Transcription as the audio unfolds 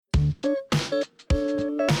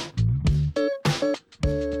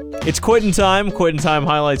It's Quittin Time. Quittin Time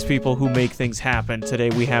highlights people who make things happen. Today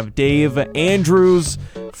we have Dave Andrews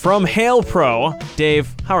from Hail Pro.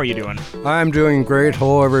 Dave, how are you doing? I'm doing great.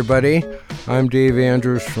 Hello, everybody. I'm Dave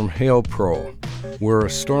Andrews from Hail Pro. We're a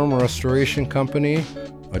storm restoration company,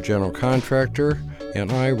 a general contractor, and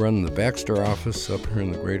I run the Baxter office up here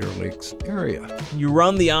in the Greater Lakes area. You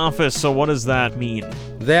run the office, so what does that mean?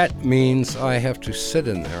 That means I have to sit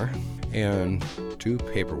in there and do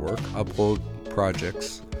paperwork, upload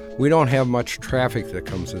projects. We don't have much traffic that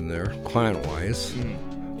comes in there, client-wise,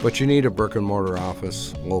 but you need a brick-and-mortar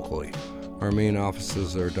office locally. Our main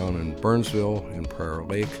offices are down in Burnsville and Prior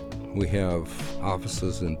Lake. We have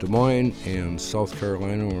offices in Des Moines and South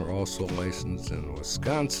Carolina. We're also licensed in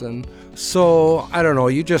Wisconsin. So, I don't know,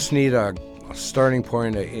 you just need a starting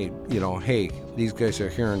point. Hey, these guys are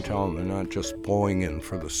here in town. They're not just blowing in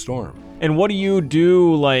for the storm. And what do you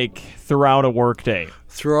do, throughout a workday?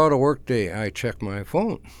 Throughout a workday, I check my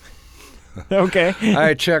phone. Okay.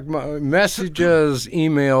 I check my messages,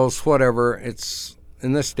 emails, whatever. It's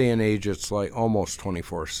in this day and age, it's like almost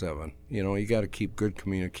 24/7. You got to keep good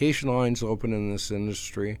communication lines open in this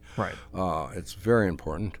industry. Right. It's very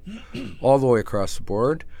important, all the way across the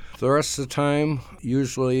board. The rest of the time,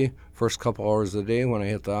 usually first couple hours of the day when I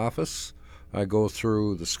hit the office, I go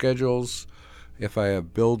through the schedules. If I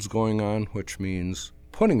have builds going on, which means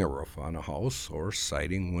putting a roof on a house or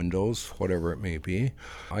siding, windows, whatever it may be,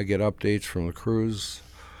 I get updates from the crews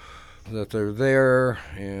that they're there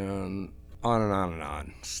and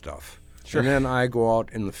on stuff. Sure. And then I go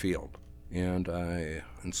out in the field and I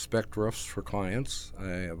inspect roofs for clients. I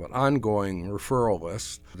have an ongoing referral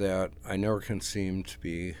list that I never can seem to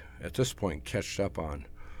be, at this point, catched up on.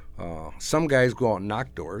 Some guys go out and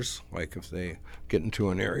knock doors, like if they get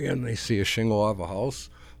into an area and they see a shingle off a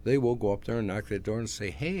house, they will go up there and knock that door and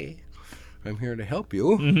say, hey, I'm here to help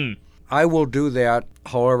you. Mm-hmm. I will do that.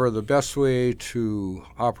 However, the best way to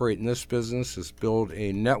operate in this business is build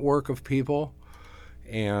a network of people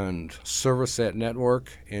and service that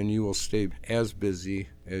network, and you will stay as busy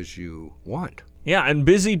as you want. Yeah, and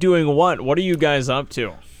busy doing what? What are you guys up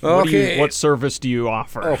to? Okay. What service do you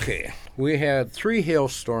offer? Okay. We had 3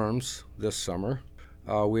 hailstorms this summer.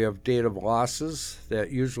 We have date of losses that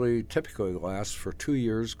typically last for 2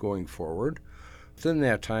 years going forward. Within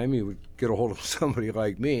that time, you would get a hold of somebody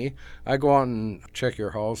like me. I go out and check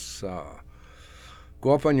your house,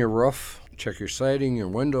 go up on your roof, check your siding, your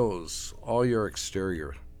windows, all your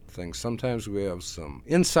exterior things. Sometimes we have some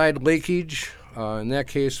inside leakage. In that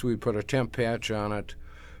case, we put a temp patch on it.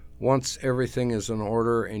 Once everything is in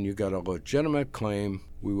order and you got a legitimate claim,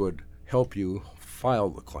 we would help you file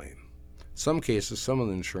the claim. In some cases, some of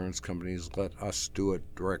the insurance companies let us do it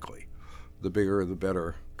directly. The bigger, the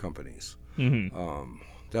better companies. Mm-hmm.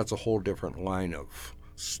 That's a whole different line of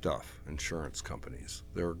stuff, insurance companies.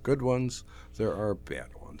 There are good ones, there are bad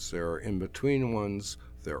ones, there are in-between ones,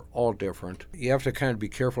 they're all different. You have to kind of be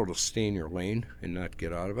careful to stay in your lane and not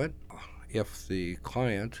get out of it. If the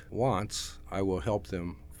client wants, I will help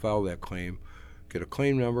them file that claim, get a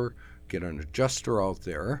claim number, get an adjuster out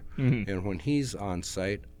there, and when he's on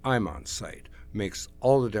site, I'm on site. Makes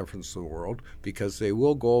all the difference in the world because they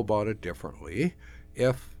will go about it differently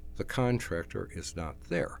if the contractor is not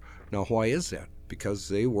there. Now, why is that? Because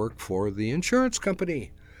they work for the insurance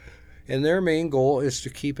company, and their main goal is to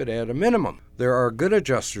keep it at a minimum. There are good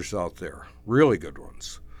adjusters out there, really good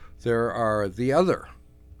ones. There are the other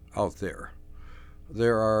out there.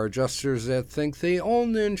 There are adjusters that think they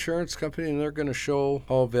own the insurance company and they're going to show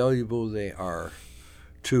how valuable they are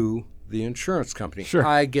to the insurance company. Sure.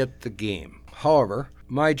 I get the game. However,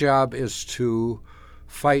 my job is to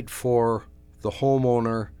fight for the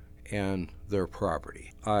homeowner and their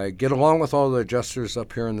property. I get along with all the adjusters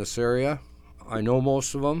up here in this area. I know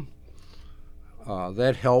most of them.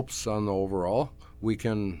 That helps on the overall. We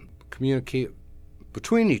can communicate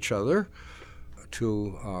between each other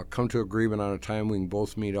to come to agreement on a time we can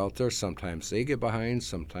both meet out there. Sometimes they get behind,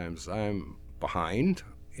 sometimes I'm behind,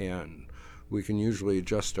 and we can usually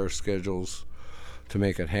adjust our schedules to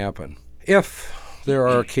make it happen. If there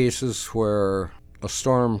are cases where a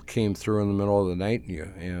storm came through in the middle of the night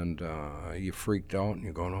and you freaked out and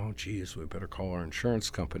you're going, oh, geez, we better call our insurance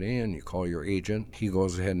company, and you call your agent. He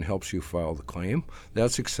goes ahead and helps you file the claim.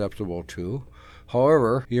 That's acceptable, too.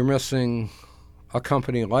 However, you're missing a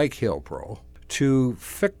company like Hail Pro to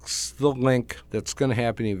fix the link that's going to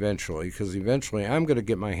happen eventually, because eventually I'm going to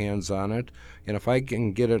get my hands on it, and if I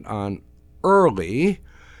can get it on early,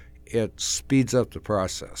 it speeds up the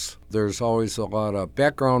process. There's always a lot of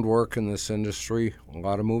background work in this industry, a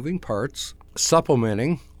lot of moving parts,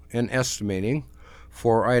 supplementing and estimating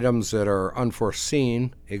For items that are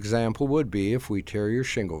unforeseen, example would be if we tear your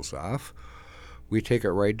shingles off, we take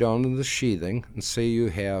it right down to the sheathing and say you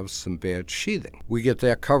have some bad sheathing. We get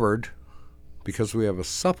that covered because we have a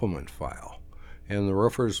supplement file. And the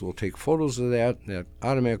roofers will take photos of that, and that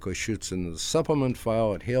automatically shoots into the supplement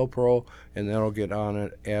file at HailPro, and that'll get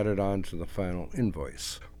added on to the final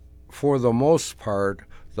invoice. For the most part,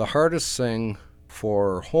 the hardest thing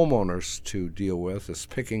for homeowners to deal with is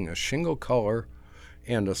picking a shingle color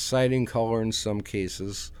and a siding color in some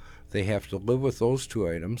cases. They have to live with those two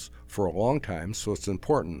items for a long time, so it's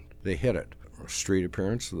important they hit it. Street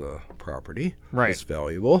appearance of the property is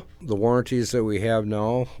valuable. The warranties that we have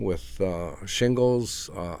now with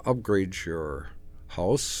shingles upgrade your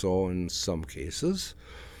house, so in some cases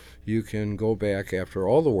you can go back after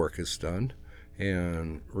all the work is done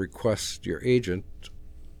and request your agent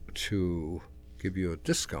to give you a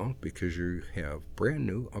discount because you have brand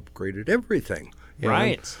new upgraded everything.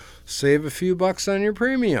 Right. Save a few bucks on your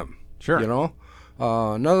premium. Sure. You know?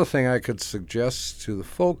 Another thing I could suggest to the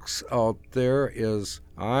folks out there is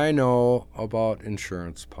I know about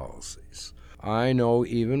insurance policies. I know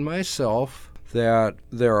even myself that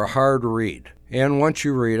they're a hard read. And once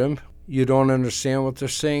you read them, you don't understand what they're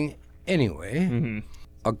saying anyway. Mm-hmm.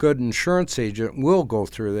 A good insurance agent will go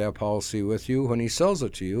through that policy with you when he sells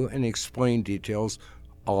it to you and explain details.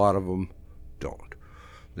 A lot of them don't.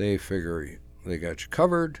 They figure they got you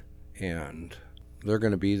covered and they're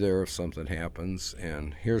going to be there if something happens,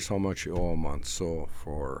 and here's how much you owe a month. So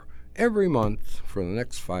for every month for the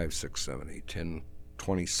next 5, 6, 7, 8, 10,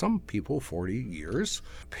 20, some people 40 years,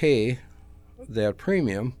 pay that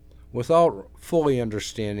premium without fully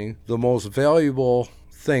understanding the most valuable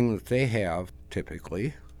thing that they have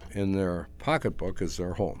typically in their pocketbook is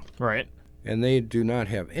their home. Right. And they do not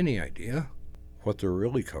have any idea what they're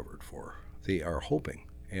really covered for. They are hoping.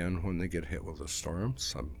 And when they get hit with a storm,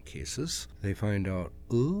 some cases, they find out,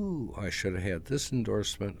 ooh, I should have had this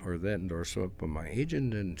endorsement or that endorsement, but my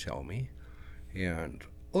agent didn't tell me. And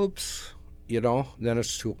oops, then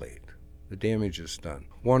it's too late. The damage is done.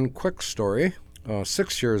 One quick story.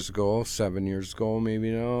 6 years ago, 7 years ago,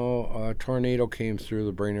 maybe now, a tornado came through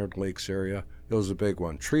the Brainerd Lakes area. It was a big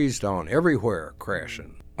one. Trees down everywhere,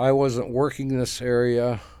 crashing. I wasn't working this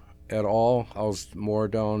area at all. I was more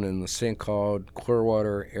down in the St. Cloud,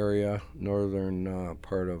 Clearwater area, northern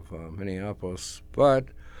part of Minneapolis. But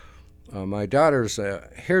my daughter's a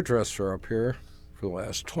hairdresser up here for the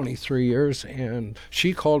last 23 years, and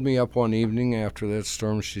she called me up one evening after that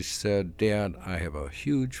storm. She said, Dad, I have a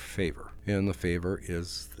huge favor, and the favor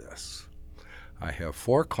is this. I have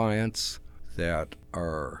 4 clients that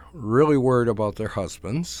are really worried about their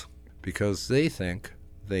husbands because they think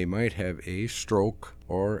they might have a stroke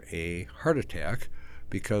or a heart attack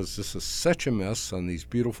because this is such a mess on these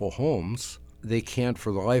beautiful homes. They can't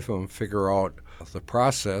for the life of them figure out the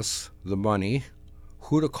process, the money,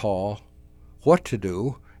 who to call, what to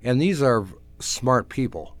do. And these are smart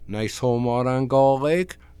people. Nice home out on Gull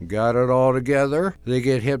Lake, got it all together. They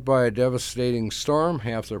get hit by a devastating storm,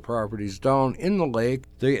 half their property's down in the lake.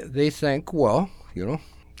 They think, well,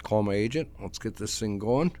 call my agent, let's get this thing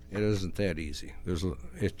going. It isn't that easy.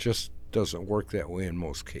 It just doesn't work that way in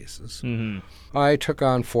most cases. Mm-hmm. I took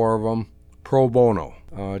on 4 of them pro bono,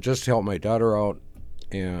 just to help my daughter out,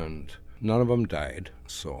 and none of them died.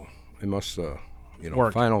 So it must have,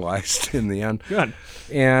 finalized in the end. Good.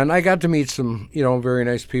 And I got to meet some, very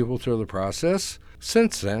nice people through the process.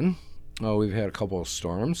 Since then, we've had a couple of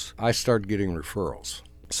storms. I started getting referrals.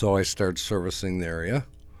 So I started servicing the area.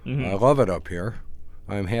 Mm-hmm. I love it up here.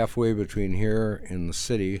 I'm halfway between here and the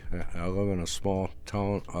city. I live in a small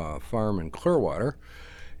town farm in Clearwater,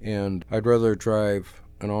 and I'd rather drive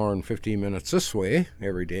an hour and 15 minutes this way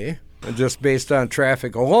every day, just based on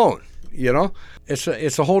traffic alone.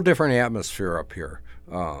 It's a whole different atmosphere up here.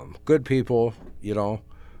 Good people,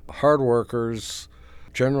 hard workers,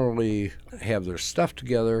 generally have their stuff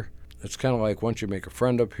together. It's kind of like once you make a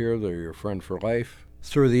friend up here, they're your friend for life.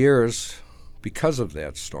 Through the years, because of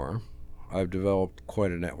that storm, I've developed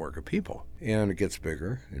quite a network of people, and it gets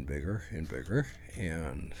bigger and bigger and bigger,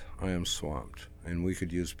 and I am swamped. And we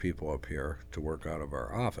could use people up here to work out of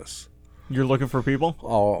our office. You're looking for people?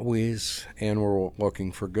 Always, and we're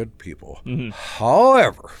looking for good people. Mm-hmm.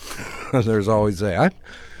 However, there's always that.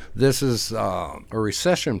 This is a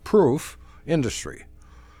recession-proof industry.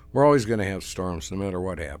 We're always going to have storms no matter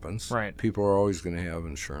what happens. Right. People are always going to have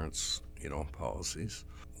insurance, policies.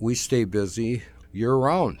 We stay busy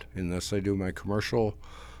year-round in this. I do my commercial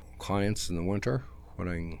clients in the winter when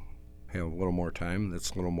I have a little more time.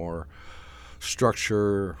 That's a little more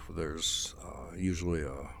structure. There's usually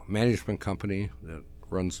a management company that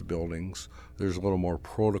runs the buildings. There's a little more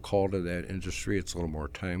protocol to that industry. It's a little more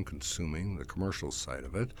time consuming, the commercial side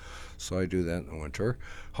of it. So I do that in the winter.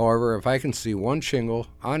 However, if I can see one shingle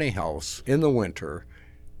on a house in the winter,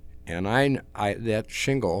 and I that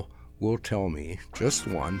shingle will tell me, just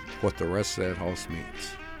one, what the rest of that house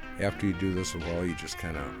means. After you do this a while, you just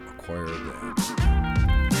kind of acquire that.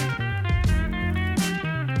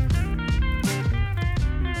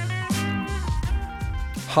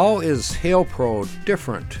 How is Hail Pro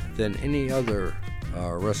different than any other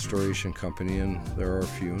restoration company? And there are a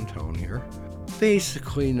few in town here.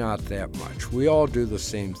 Basically not that much. We all do the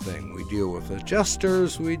same thing. We deal with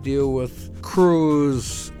adjusters, we deal with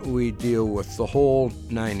crews, we deal with the whole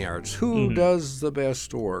 9 yards. Who does the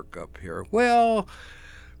best work up here? Well,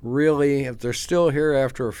 really, if they're still here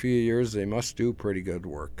after a few years, they must do pretty good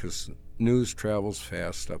work, because news travels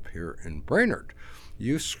fast up here in Brainerd.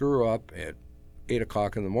 You screw up at 8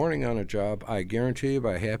 o'clock in the morning on a job, I guarantee you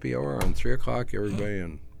by happy hour on 3 o'clock, everybody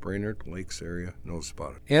in Brainerd Lakes area knows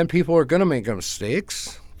about it. And people are going to make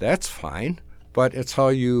mistakes. That's fine. But it's how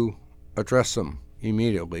you address them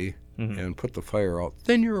immediately and put the fire out.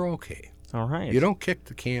 Then you're okay. All right. You don't kick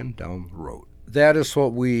the can down the road. That is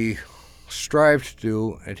what we strive to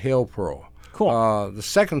do at Hail Pro. Cool. The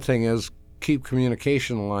second thing is keep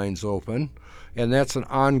communication lines open. And that's an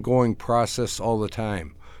ongoing process all the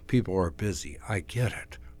time. People are busy. I get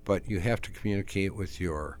it. But you have to communicate with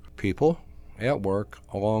your people at work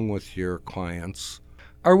along with your clients.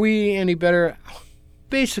 Are we any better?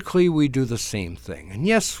 Basically, we do the same thing. And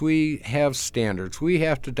yes, we have standards. We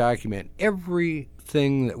have to document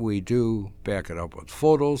everything that we do, back it up with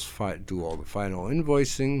photos, do all the final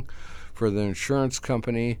invoicing for the insurance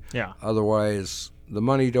company. Yeah. Otherwise, the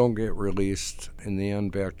money don't get released in the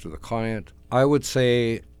end back to the client. I would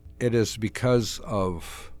say it is because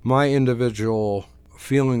of my individual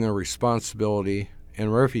feeling of responsibility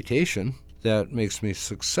and reputation that makes me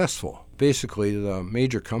successful. Basically, the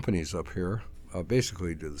major companies up here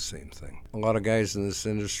basically do the same thing. A lot of guys in this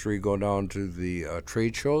industry go down to the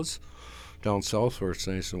trade shows down south where it's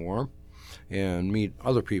nice and warm and meet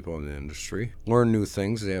other people in the industry, learn new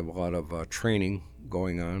things. They have a lot of training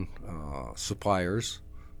going on. Suppliers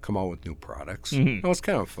come out with new products. It's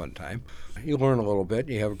kind of a fun time. You learn a little bit.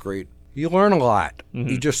 You learn a lot.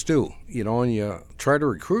 You just do, and you try to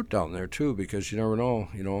recruit down there too, because you never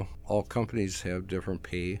know, all companies have different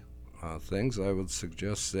pay things. I would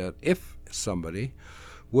suggest that if somebody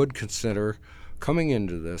would consider coming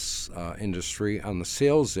into this industry on the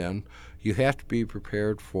sales end, you have to be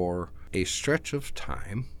prepared for a stretch of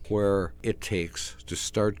time where it takes to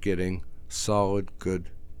start getting solid, good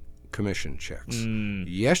commission checks.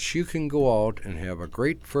 Yes, you can go out and have a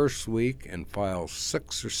great first week and file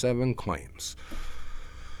 6 or 7 claims.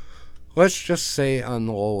 Let's just say on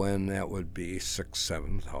the low end that would be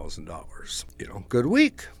 $6,000-$7,000. Good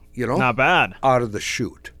week. Not bad. Out of the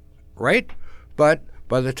chute, right? But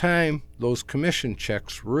by the time those commission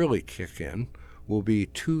checks really kick in, will be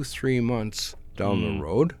 2-3 months down the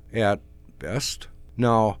road at best.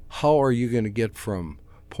 Now, how are you going to get from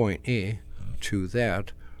point A to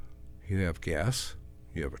that? You have gas,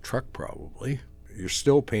 you have a truck probably, you're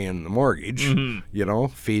still paying the mortgage,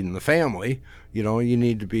 feeding the family. You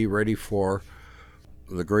need to be ready for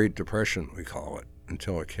the Great Depression, we call it,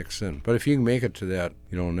 until it kicks in. But if you can make it to that,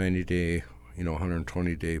 90-day,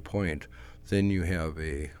 120-day point, then you have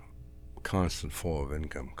a constant flow of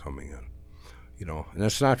income coming in, and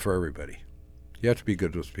that's not for everybody. You have to be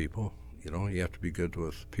good with people. You have to be good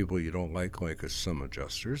with people you don't like some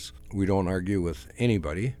adjusters. We don't argue with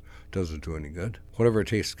anybody. Doesn't do any good. Whatever it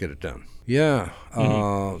takes to get it done. Yeah.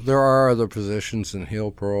 There are other positions in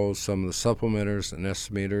Hail Pro, some of the supplementers and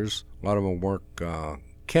estimators. A lot of them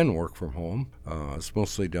can work from home. It's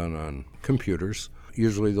mostly done on computers.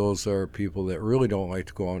 Usually those are people that really don't like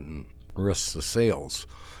to go out and risk the sales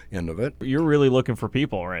end of it. You're really looking for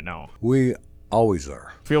people right now. We always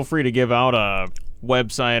are. Feel free to give out a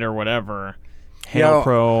website or whatever. Hail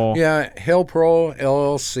Pro. Yeah, Hail Pro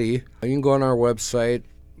LLC. You can go on our website.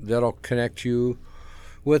 That'll connect you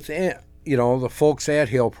with, the folks at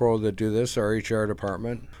Hail Pro that do this, our HR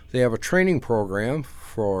department. They have a training program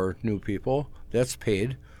for new people. That's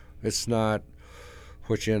paid. It's not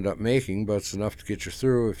what you end up making, but it's enough to get you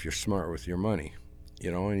through if you're smart with your money,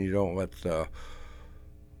 and you don't let the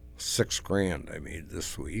 $6,000 I made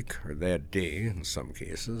this week or that day in some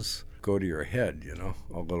cases go to your head,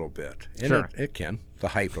 a little bit. And sure. It can, the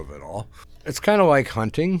hype of it all. It's kind of like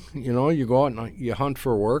hunting, you go out and you hunt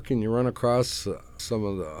for work and you run across some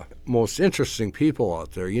of the most interesting people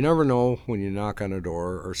out there. You never know when you knock on a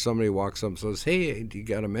door or somebody walks up and says, "Hey, do you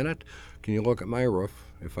got a minute? Can you look at my roof?"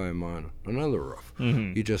 if I'm on another roof.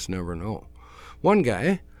 Mm-hmm. You just never know. One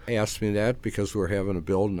guy asked me that because we were having a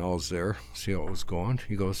build and I was there, see how it was going.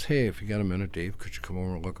 He goes, hey, if you got a minute, Dave, could you come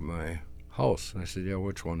over and look at my house? And I said, yeah,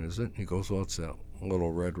 which one is it? And he goes, well, it's that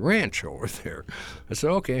little red ranch over there. I said,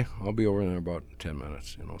 okay, I'll be over there in about 10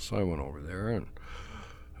 minutes. So I went over there, and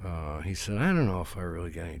he said, I don't know if I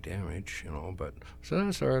really got any damage, but I said,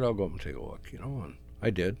 that's all right, I'll go up and take a look, and I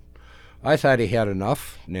did. I thought he had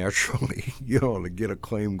enough, naturally, to get a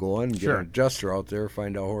claim going, get an adjuster out there,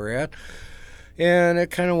 find out where we're at. And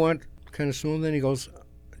it kind of went kind of smooth. Then he goes,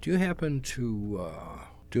 do you happen to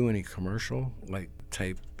do any commercial,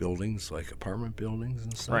 type buildings, like apartment buildings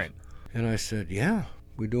and stuff? Right. And I said, yeah,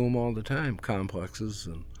 we do them all the time, complexes.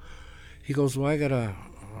 And he goes, well, I got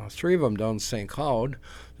 3 of them down in St. Cloud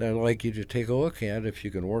that I'd like you to take a look at if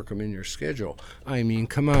you can work them in your schedule. I mean,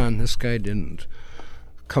 come on, this guy didn't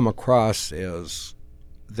come across as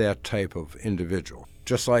that type of individual.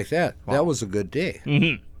 Just like that. Wow. That was a good day,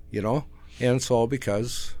 And it's all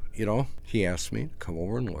because, he asked me to come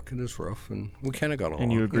over and look at his roof, and we kind of got along.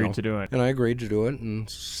 And you agreed to do it. And I agreed to do it and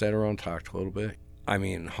sat around and talked a little bit. I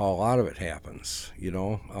mean, how a lot of it happens,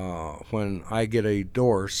 when I get a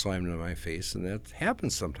door slammed in my face, and that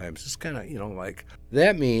happens sometimes. It's kind of,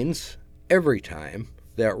 that means every time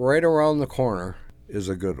that right around the corner is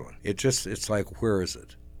a good one. It's like, where is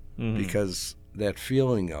it? Mm-hmm. Because that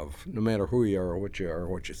feeling of, no matter who you are or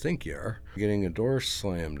what you think you are, getting a door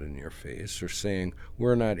slammed in your face or saying,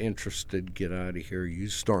 we're not interested, get out of here, you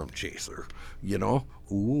storm chaser,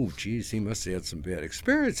 Ooh, geez, he must have had some bad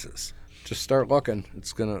experiences. Just start looking.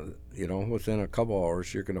 It's going to, within a couple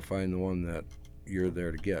hours, you're going to find the one that you're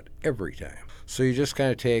there to get every time. So you just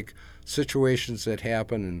kind of take situations that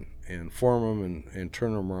happen and form them and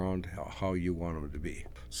turn them around how you want them to be.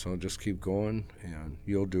 So just keep going, and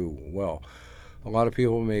you'll do well. A lot of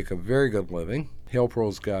people make a very good living.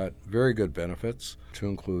 HailPro's got very good benefits, to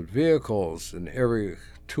include vehicles and every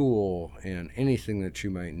tool and anything that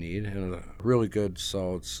you might need, and a really good,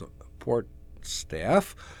 solid support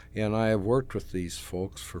staff. And I have worked with these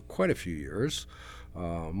folks for quite a few years.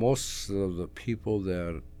 Most of the people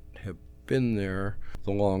that have been there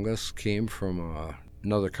the longest came from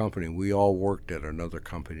another company. We all worked at another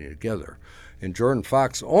company together. And Jordan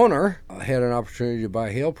Fox, owner, had an opportunity to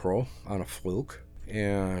buy HailPro on a fluke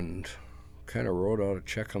and kind of wrote out a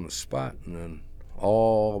check on the spot. And then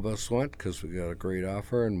all of us went because we got a great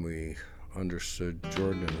offer and we understood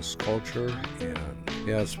Jordan and his culture. And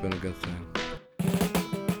yeah, it's been a good thing.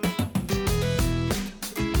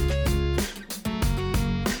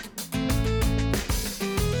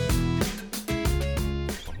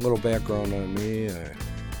 A little background on me. I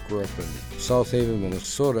grew up in South Haven,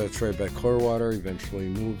 Minnesota. It's right by Clearwater. Eventually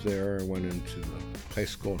moved there. I went into the high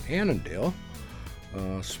school in Annandale.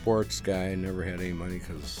 Sports guy. Never had any money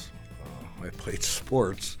because I played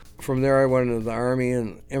sports. From there, I went into the Army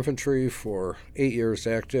and infantry for 8 years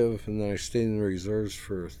active, and then I stayed in the reserves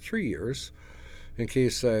for 3 years in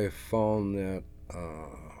case I found that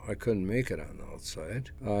I couldn't make it on the outside.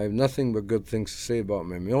 I have nothing but good things to say about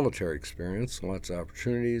my military experience. Lots of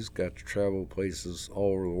opportunities. Got to travel places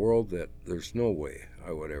all over the world that there's no way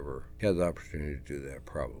I would ever have the opportunity to do that,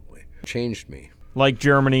 probably. Changed me. Like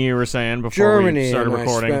Germany, you were saying before we started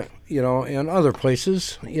recording. I spent, and other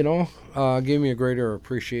places, gave me a greater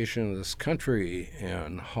appreciation of this country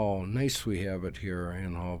and how nice we have it here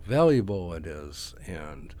and how valuable it is.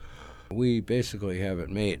 And we basically have it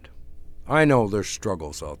made. I know there's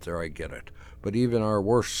struggles out there, I get it. But even our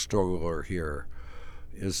worst struggler here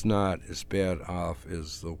is not as bad off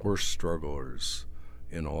as the worst strugglers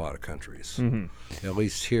in a lot of countries. Mm-hmm. At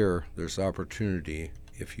least here, there's opportunity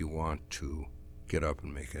if you want to get up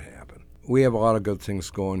and make it happen. We have a lot of good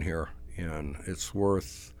things going here, and it's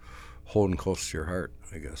worth holding close to your heart,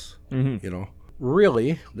 I guess. Mm-hmm.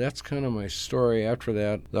 Really, that's kind of my story. After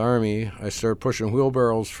that, the Army, I started pushing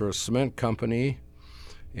wheelbarrows for a cement company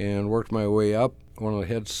and worked my way up. One of the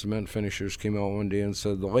head cement finishers came out one day and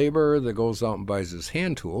said, the laborer that goes out and buys his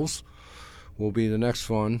hand tools will be the next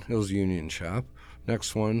one. It was a union shop.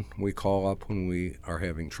 Next one we call up when we are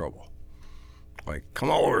having trouble. Like, come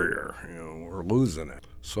over here, we're losing it.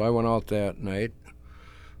 So I went out that night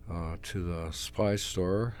to the supply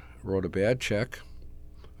store, wrote a bad check.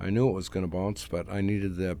 I knew it was going to bounce, but I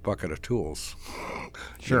needed that bucket of tools.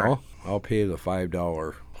 Sure. I'll pay the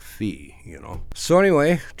 $5 fee, So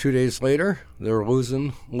anyway, 2 days later, they were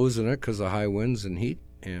losing it because of high winds and heat,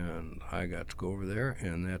 and I got to go over there,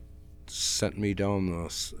 and that sent me down the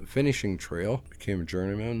finishing trail. Became a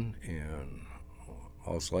journeyman, and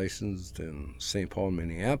I was licensed in St. Paul,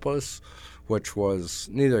 Minneapolis, which was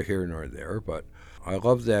neither here nor there, but I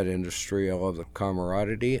love that industry. I love the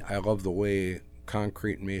camaraderie. I love the way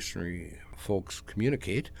concrete and masonry folks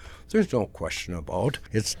communicate. There's no question about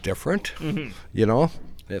it's different. You know,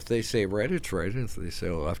 if they say right, it's right. If they say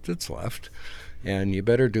left, it's left. And you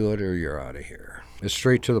better do it or you're out of here. It's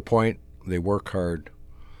straight to the point. They work hard.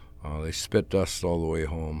 They spit dust all the way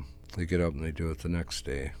home. They get up and they do it the next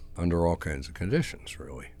day under all kinds of conditions,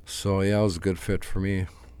 really. So, yeah, it was a good fit for me.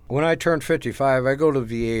 When I turned 55, I go to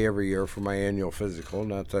VA every year for my annual physical.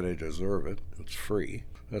 Not that I deserve it. It's free.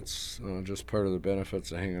 That's just part of the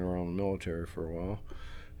benefits of hanging around the military for a while.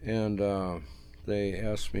 And they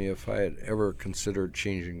asked me if I had ever considered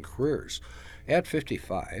changing careers. At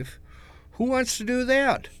 55, who wants to do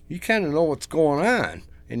that? You kind of know what's going on.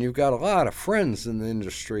 And you've got a lot of friends in the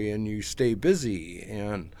industry, and you stay busy,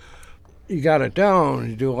 and you got it down.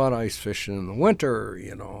 You do a lot of ice fishing in the winter,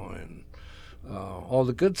 you know, and all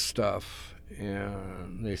the good stuff.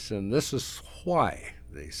 And they said, this is why,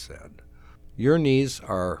 they said. Your knees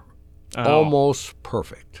are almost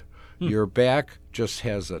perfect. Your back just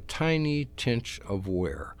has a tiny tinge of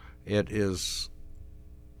wear. It is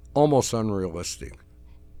almost unrealistic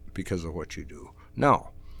because of what you do.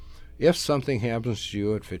 Now, if something happens to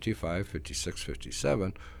you at 55, 56,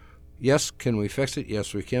 57, yes, can we fix it?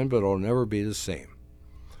 Yes, we can, but it'll never be the same.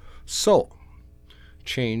 So,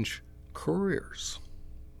 change careers.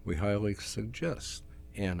 We highly suggest.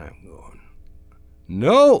 And I'm going,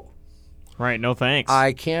 no! Right, no thanks.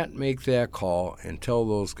 I can't make that call and tell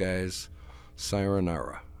those guys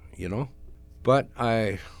sayonara, you know? But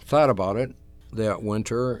I thought about it that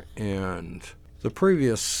winter, and the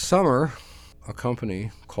previous summer, a company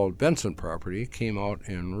called Benson Property came out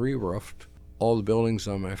and re-roofed all the buildings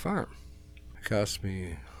on my farm. It cost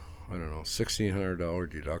me, I don't know, $1,600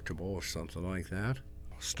 deductible or something like that.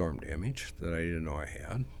 Storm damage that I didn't know I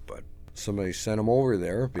had, but somebody sent them over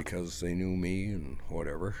there because they knew me and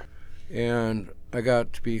whatever. And I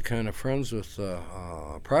got to be kind of friends with the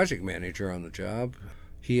project manager on the job.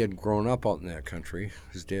 He had grown up out in that country.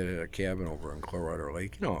 His dad had a cabin over in Clearwater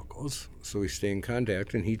Lake. You know how it goes. So we stayed in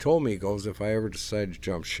contact, and he told me, he goes, if I ever decide to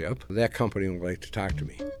jump ship, that company would like to talk to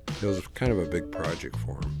me. It was kind of a big project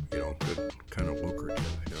for him, you know, good, kind of lucrative,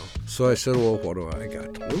 you know. So I said, well, what do I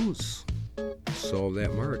got to lose? So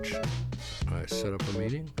that March, I set up a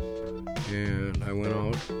meeting, and I went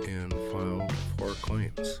out and filed 4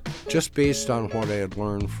 claims, just based on what I had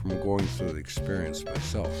learned from going through the experience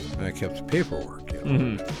myself. And I kept the paperwork, you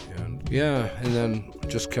know. And yeah, and then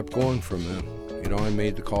just kept going from then. You know, I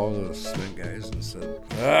made the call to the cement guys and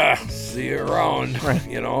said, see you around, right.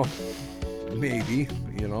 You know, maybe,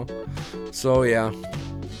 you know. So yeah.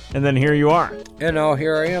 And then here you are. And now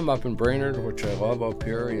here I am up in Brainerd, which I love up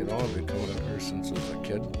here. You know, I've been coming up here since I was a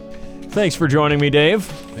kid. Thanks for joining me, Dave.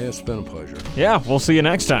 Hey, it's been a pleasure. Yeah, we'll see you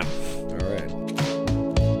next time. All right.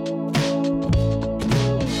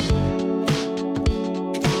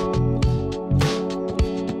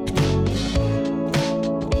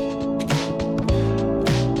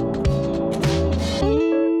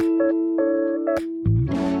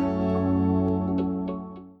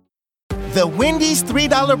 The Wendy's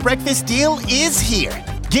 $3 breakfast deal is here.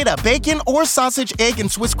 Get a bacon or sausage, egg, and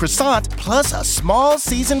Swiss croissant, plus a small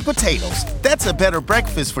seasoned potatoes. That's a better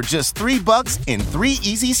breakfast for just $3 in 3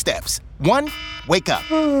 easy steps. 1, wake up.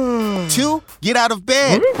 2, get out of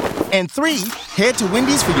bed. And 3, head to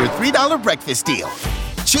Wendy's for your $3 breakfast deal.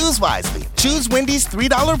 Choose wisely. Choose Wendy's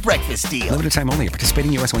 $3 breakfast deal. Limited time only.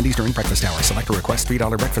 Participating U.S. Wendy's during breakfast hours. Select a request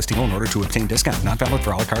 $3 breakfast deal in order to obtain discount. Not valid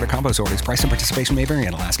for a la carte or combos orders. Price and participation may vary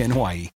in Alaska and Hawaii.